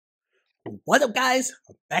What up, guys?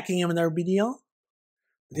 I'm back again with another video.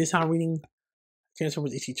 This time I'm reading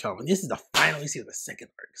Transformers issue 12, and this is the final issue of the second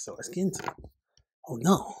arc, so let's get into it. Oh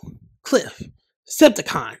no. Cliff.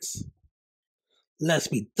 Decepticons. Let's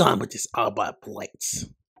be done with this Autobot blights.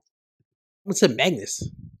 What's up, Magnus?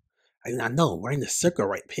 I do not know. We're in the circle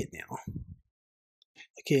right pit now.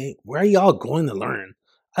 Okay, where are y'all going to learn?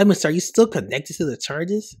 Optimus, are you still connected to the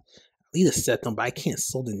charges? Lita set them, but I can't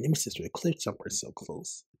solve the nemesis with a cliff jumper so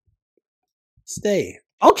close. Stay.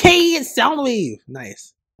 Okay, it's Soundwave.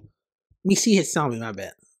 Nice. Let me see his Soundwave, my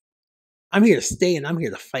bad. I'm here to stay and I'm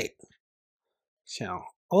here to fight. Chow.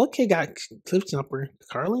 Okay, got cliff jumper.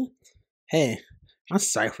 Carly? Hey, I'm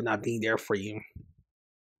sorry for not being there for you.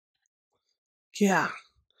 Yeah.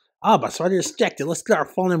 But so I distracted. Let's get our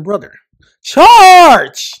fallen brother.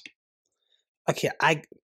 Charge! Okay, I'm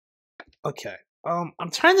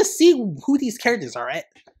trying to see who these characters are, right?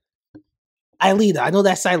 Ilita, I know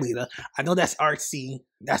that's Ilita. I know that's RC.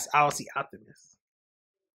 That's obviously Optimus.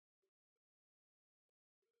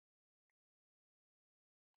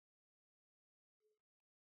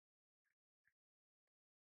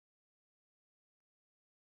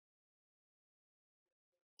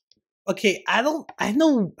 Okay, I don't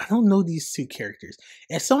know these two characters.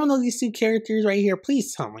 If someone knows these two characters right here,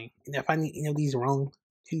 please tell me. And if I need any of these wrong,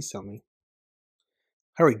 please tell me.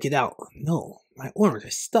 Hurry, get out. No, my arms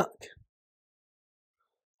are stuck.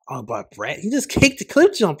 Oh, but Brett, he just kicked the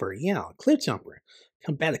cliff jumper. Yeah, cliff jumper.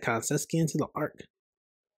 Combaticons, let's get into the arc.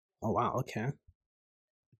 Oh, wow, okay.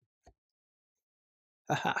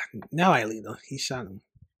 Haha, now Ilita, he shot him.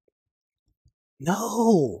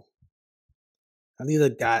 No!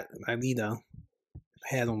 Ilita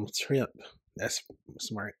had him trip. That's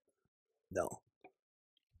smart. No.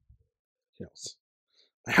 Yes.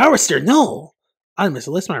 My harvester, no! Optimus,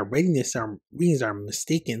 unless my readings are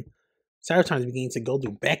mistaken, Cybertron is beginning to go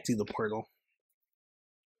back through the portal.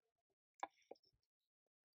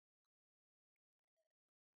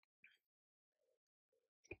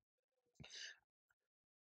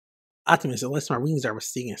 Optimus, unless my readings are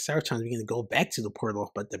mistaken, Cybertron is beginning to go back to the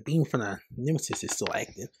portal, but the beam from the Nemesis is still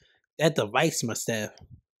active. That device must have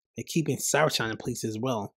been keeping Cybertron in place as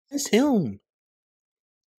well. It's him!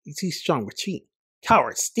 He's too strong. Retreat.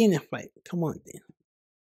 Coward, stand and fight. Come on, then.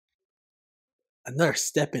 Another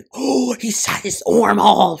step in. Oh, he shot his arm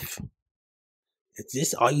off! Is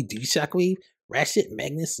this all you do, Shockwave? Ratchet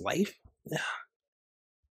Magnus life?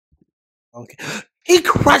 Okay. He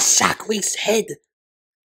crushed Shockwave's head!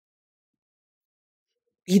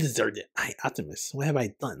 He deserved it. Optimus, what have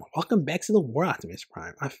I done? Welcome back to the war, Optimus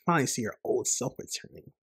Prime. I finally see your old self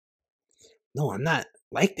returning. No, I'm not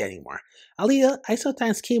like that anymore. Alita, I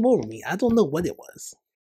sometimes came over me. I don't know what it was.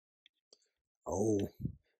 Oh,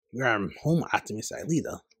 you're home, Optimus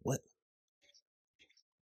Alita. What?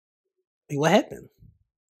 Wait, what happened?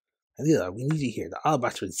 Alita, we need you here. The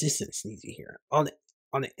Autobots resistance needs you here. All the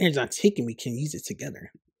Energon taking, we can use it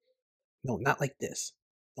together. No, not like this.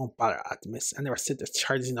 Don't bother, Optimus. I never set the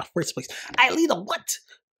charges in the first place. Alita, what?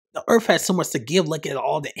 The Earth has so much to give. Look at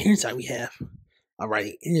all the Energon we have.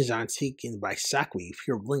 Alright, Energon taken by Shockwave. If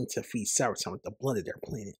you're willing to feed Cybertron with the blood of their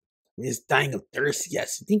planet. When it's dying of thirst,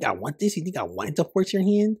 yes. You think I want this? You think I want to force your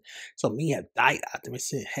hand? So me have died,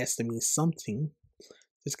 Optimus. It has to mean something.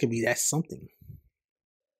 This could be that something.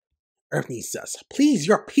 Earth needs us. Please,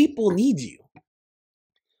 your people need you.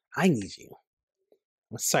 I need you.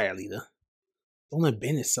 I'm sorry, Alita. Don't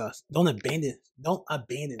abandon us. Don't abandon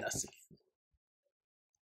us again.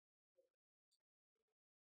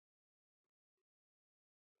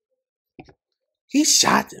 He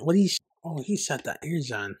shot. What he? Oh, he shot the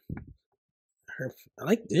Energon. I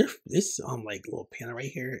like this like little panel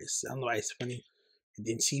right here. I don't know why it's funny. And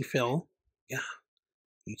then she fell. Yeah,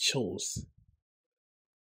 you chose.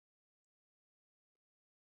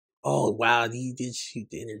 Oh wow, he did shoot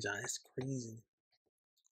the Energon. That's crazy.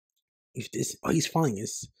 If this, oh, he's falling.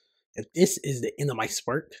 If this is the end of my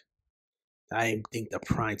spark, I think the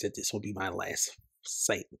primes that this will be my last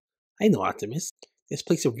sight. I know, Optimus. This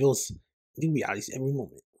place reveals new realities every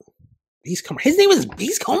moment. Beast Comer. His name is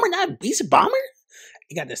Beast Comer, not Beast Bomber?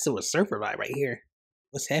 He got that Silver Surfer vibe right here.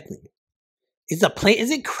 What's happening? Is the plane,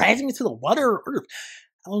 is it crashing into the water or Earth?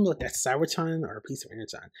 I don't know if that's Cybertron or a piece of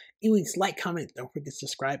Energon. Anyways, like, comment, don't forget to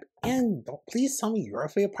subscribe, and please tell me your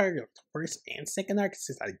favorite part of the first and second arc,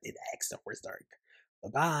 since I did ask the first arc.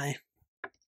 Bye-bye.